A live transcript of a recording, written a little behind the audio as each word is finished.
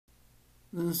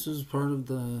This is part of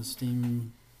the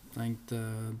Steam, like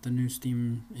the new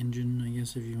Steam engine, I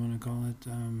guess if you want to call it.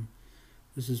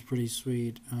 This is pretty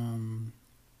sweet. Coming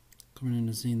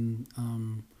into scene,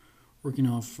 working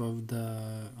off of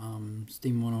the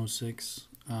Steam 106.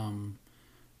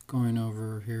 Going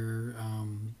over here. I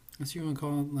guess you want to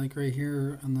call it like right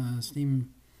here on the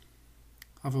Steam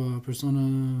of a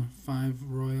Persona 5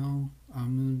 Royal.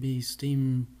 It'll be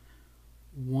Steam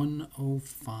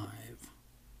 105.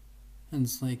 And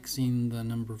it's like seeing the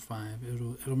number 5.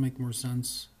 It'll make more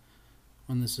sense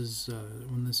when this is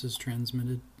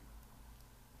transmitted.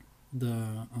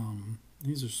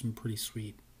 These are some pretty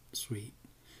sweet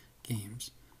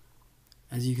games.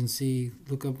 As you can see,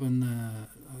 look up in the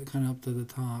kind of up to the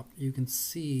top. You can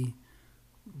see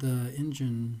the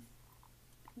engine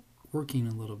working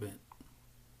a little bit.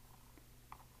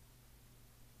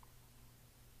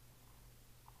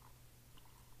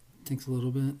 It takes a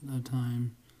little bit of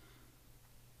time.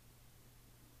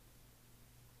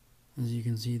 As you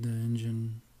can see, the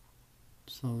engine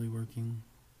slowly working.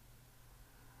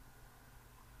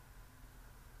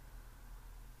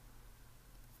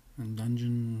 And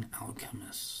Dungeon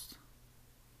Alchemist.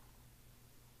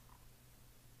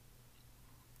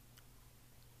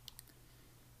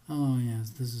 Oh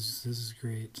yes, this is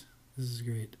great. This is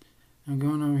great. I'm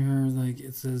going over here, like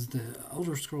it says the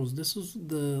Elder Scrolls. This is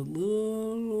the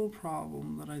little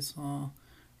problem that I saw.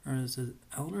 Or it says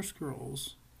Elder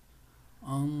Scrolls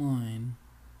Online.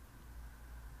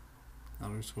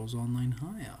 Elder Scrolls Online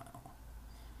High Isle.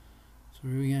 So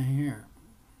what do we got here?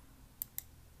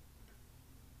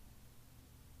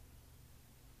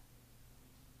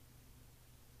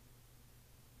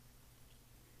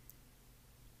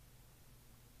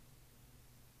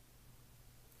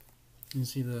 You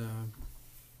see the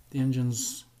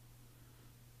engine's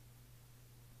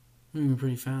moving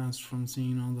pretty fast from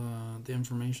seeing all the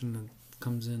information that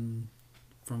comes in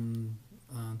from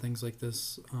things like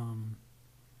this.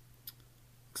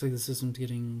 Looks like the system's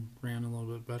getting ran a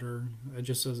little bit better. It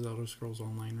just says Elder Scrolls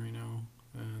Online right now,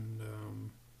 and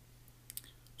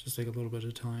just take a little bit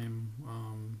of time.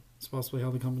 It's possibly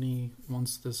how the company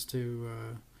wants this to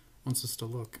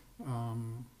look.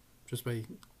 Just by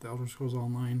the Elder Scrolls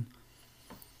Online.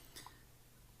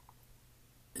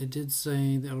 It did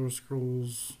say the Elder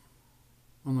Scrolls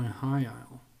Online High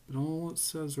Isle, but all it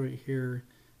says right here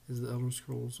is the Elder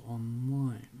Scrolls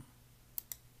Online.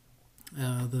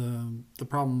 The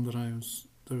problem that I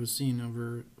was seeing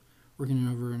over working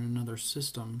over in another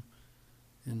system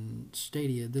in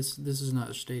Stadia. This is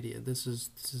not Stadia. This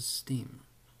is Steam.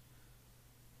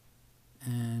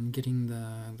 And getting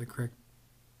the correct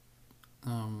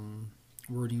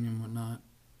wording and whatnot.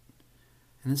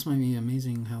 And this might be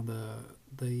amazing how the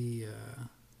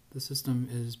system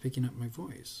is picking up my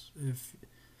voice. If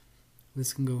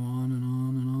this can go on and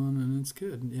on and on, and it's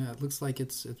good. Yeah, it looks like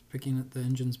it's picking up, the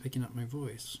engine's picking up my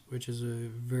voice, which is a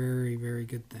very, very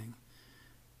good thing.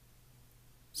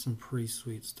 Some pretty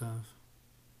sweet stuff.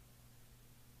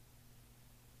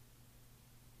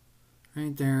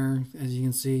 Right there, as you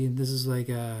can see, this is like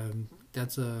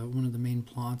that's one of the main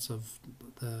plots of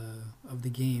the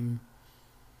game.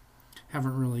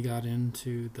 Haven't really got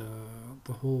into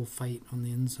the whole fight on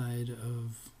the inside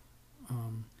of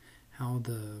how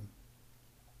the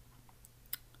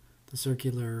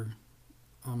circular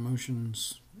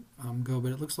motions go,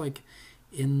 but it looks like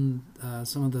in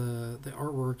some of the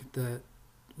artwork that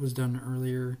was done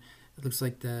earlier, it looks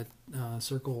like that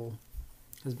circle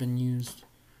has been used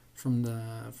from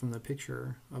the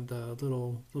picture of the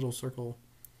little circle,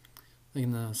 like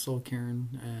in the Soul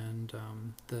Cairn, and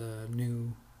the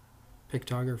new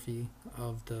pictography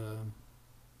of the.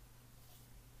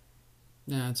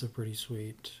 Yeah, it's a pretty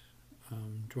sweet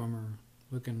drummer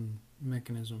looking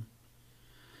mechanism.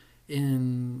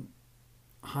 In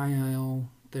High Isle,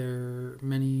 there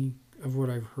many of what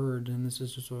I've heard, and this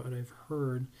is just what I've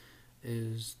heard,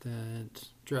 is that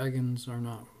dragons are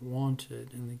not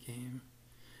wanted in the game.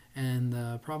 And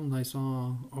the problem I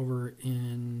saw over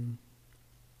in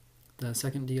the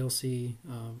second DLC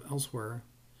of Elsewhere,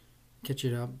 catch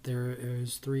it up, there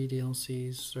is 3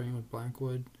 DLCs starting with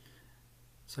Blackwood,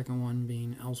 second one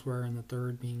being Elsewhere, and the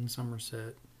third being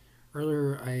Somerset.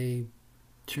 Earlier I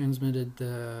transmitted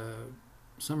the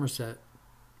Somerset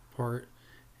part,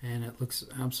 and it looks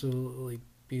absolutely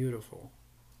beautiful.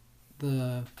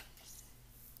 The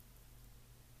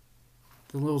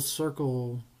little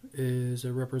circle is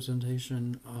a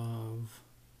representation of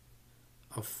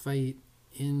a fight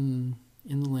in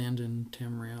the land in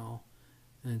Tamriel,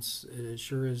 and it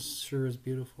sure is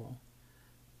beautiful.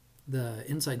 The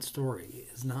inside story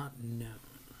is not known.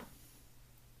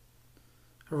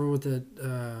 However, with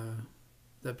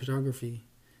that photography.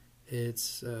 It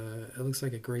looks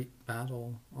like a great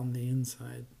battle on the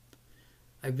inside.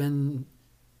 I've been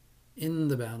in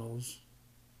the battles,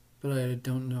 but I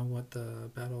don't know what the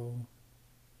battle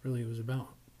really was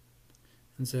about.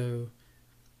 And so,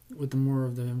 with the more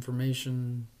of the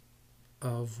information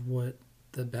of what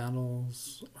the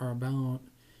battles are about,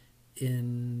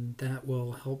 in that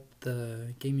will help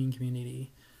the gaming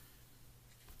community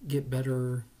get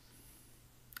better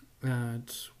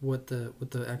at what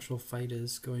the actual fight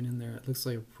is going in there. It looks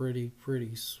like a pretty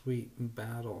sweet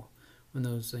battle when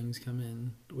those things come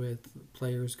in, with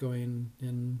players going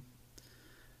in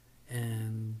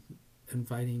and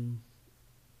fighting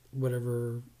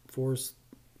whatever force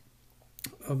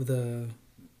of the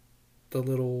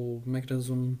little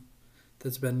mechanism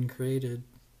that's been created.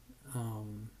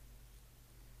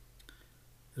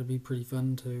 It'll be pretty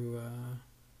fun to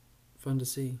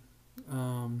see.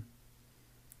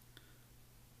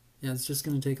 Yeah, it's just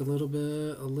going to take a little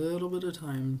bit of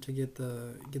time to get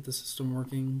the system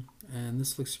working, and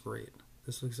this looks great.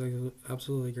 This looks like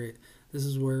absolutely great. This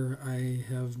is where I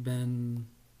have been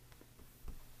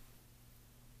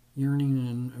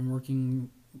yearning and working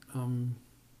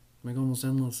like almost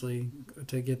endlessly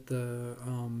to get the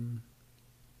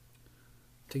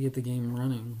game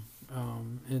running.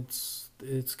 It's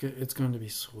going to be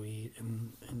sweet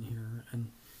in here,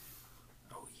 and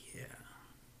oh yeah.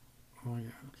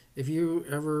 If you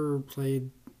ever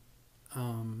played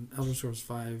Elder Scrolls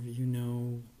 5, you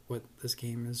know what this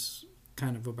game is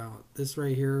kind of about. This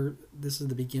right here, this is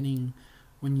the beginning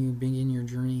when you begin your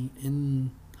journey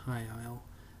in High Isle,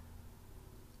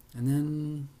 and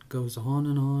then goes on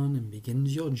and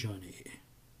begins your journey.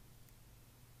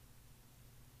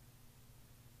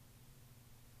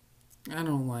 I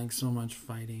don't like so much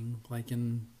fighting like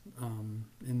in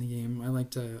the game. I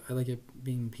like it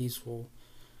being peaceful,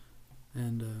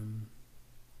 and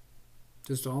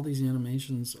just all these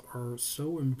animations are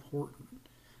so important.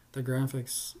 The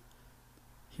graphics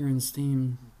here in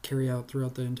Steam carry out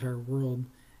throughout the entire world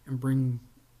and bring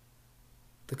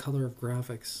the color of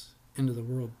graphics into the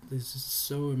world. This is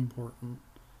so important.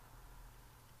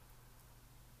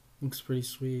 Looks pretty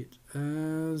sweet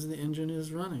as the engine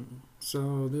is running.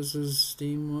 So this is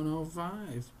Steam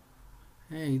 105.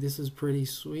 Hey, this is pretty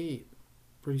sweet.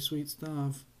 Pretty sweet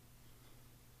stuff.